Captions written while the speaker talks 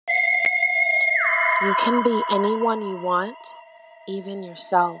You can be anyone you want, even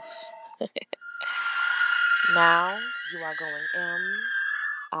yourself. Now you are going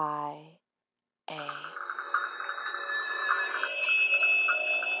MIA.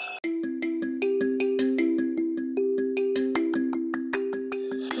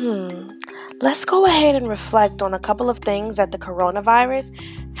 Let's go ahead and reflect on a couple of things that the coronavirus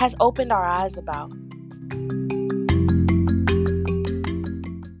has opened our eyes about.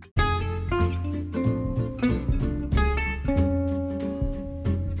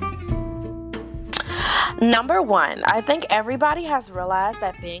 Number one, I think everybody has realized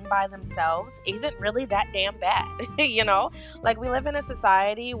that being by themselves isn't really that damn bad. Like we live in a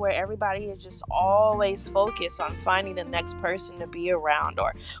society where everybody is just always focused on finding the next person to be around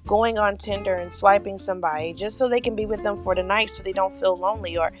or going on Tinder and swiping somebody just so they can be with them for the night so they don't feel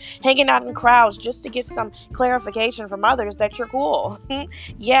lonely, or hanging out in crowds just to get some clarification from others that you're cool.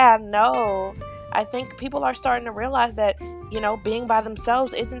 Yeah, no. I think people are starting to realize that, being by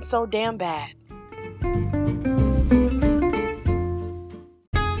themselves isn't so damn bad.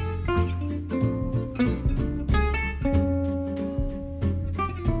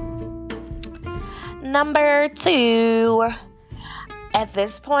 Number two, at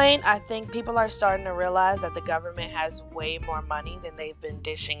this point, I think people are starting to realize that the government has way more money than they've been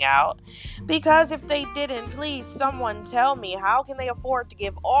dishing out. Because if they didn't, please someone tell me, how can they afford to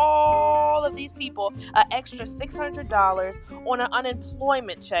give all of these people an extra $600 on an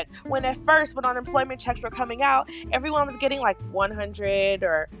unemployment check? When at first, when unemployment checks were coming out, everyone was getting like $100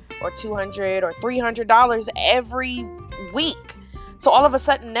 or $200 or $300 every week. So all of a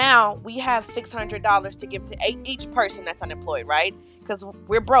sudden now we have $600 to give to each person that's unemployed, right? Because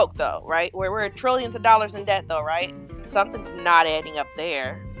we're broke though, right? We're trillions of dollars in debt though, right? Something's not adding up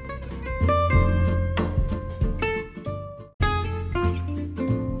there.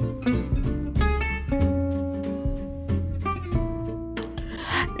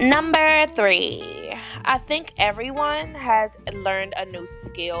 Number three, I think everyone has learned a new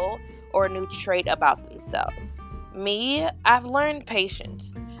skill or a new trait about themselves. Me, I've learned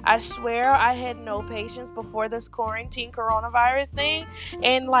patience. I swear I had no patience before this quarantine coronavirus thing.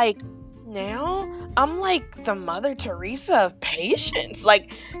 And now I'm like the Mother Teresa of patience.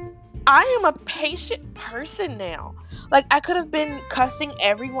 Like, I am a patient person now. Like, I could have been cussing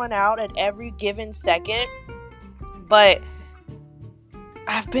everyone out at every given second, but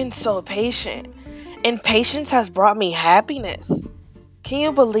I've been so patient. And patience has brought me happiness. Can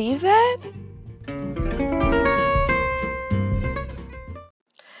you believe that?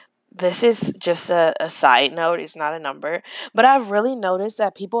 This is just a side note, it's not a number, but I've really noticed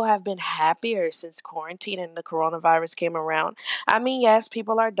that people have been happier since quarantine and the coronavirus came around. I mean, yes,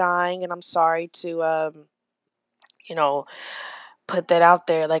 people are dying, and I'm sorry to, you know, put that out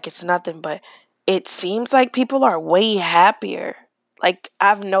there like it's nothing, but it seems like people are way happier. Like,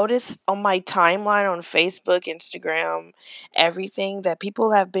 I've noticed on my timeline on Facebook, Instagram, everything, that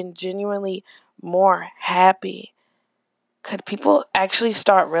people have been genuinely more happy. Could people actually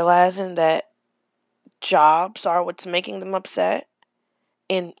start realizing that jobs are what's making them upset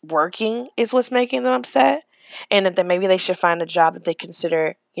and working is what's making them upset, and that maybe they should find a job that they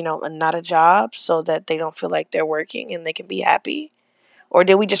consider, not a job, so that they don't feel like they're working and they can be happy? Or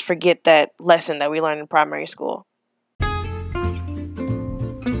did we just forget that lesson that we learned in primary school?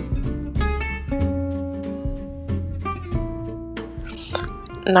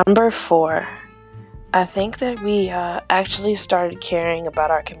 Number four, I think that we actually started caring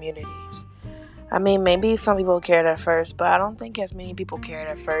about our communities. I mean, maybe some people cared at first, but I don't think as many people cared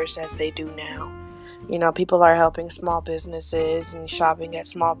at first as they do now. People are helping small businesses and shopping at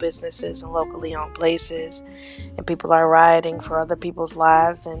small businesses and locally owned places. And people are rioting for other people's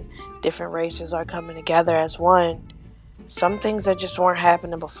lives, and different races are coming together as one. Some things that just weren't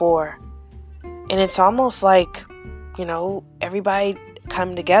happening before. And it's almost like, everybody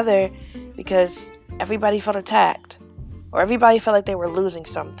come together because everybody felt attacked. Or everybody felt like they were losing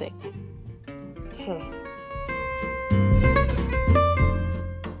something.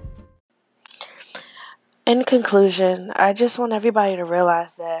 In conclusion, I just want everybody to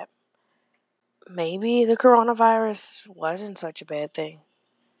realize that maybe the coronavirus wasn't such a bad thing.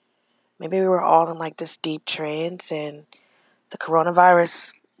 Maybe we were all in like this deep trance, and the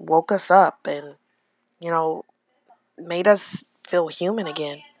coronavirus woke us up and, made us feel human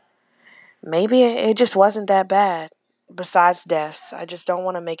again. Maybe it just wasn't that bad. Besides deaths, I just don't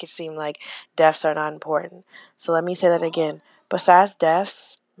want to make it seem like deaths are not important. So let me say that again. Besides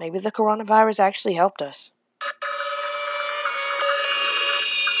deaths, maybe the coronavirus actually helped us.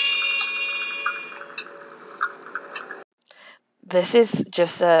 This is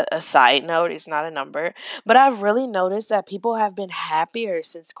just a side note, it's not a number, but I've really noticed that people have been happier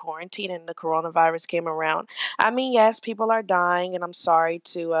since quarantine and the coronavirus came around. I mean, yes, people are dying, and I'm sorry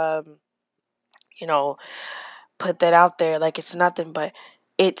to, you know, put that out there like it's nothing, but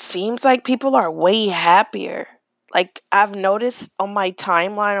it seems like people are way happier. Like, I've noticed on my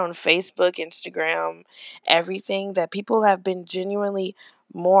timeline on Facebook, Instagram, everything that people have been genuinely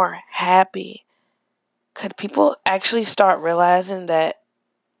more happy. Could people actually start realizing that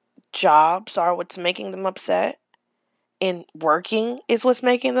jobs are what's making them upset and working is what's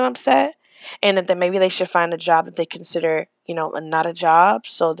making them upset? And that then maybe they should find a job that they consider, not a job,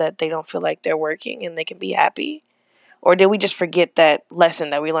 so that they don't feel like they're working and they can be happy? Or did we just forget that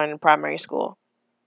lesson that we learned in primary school?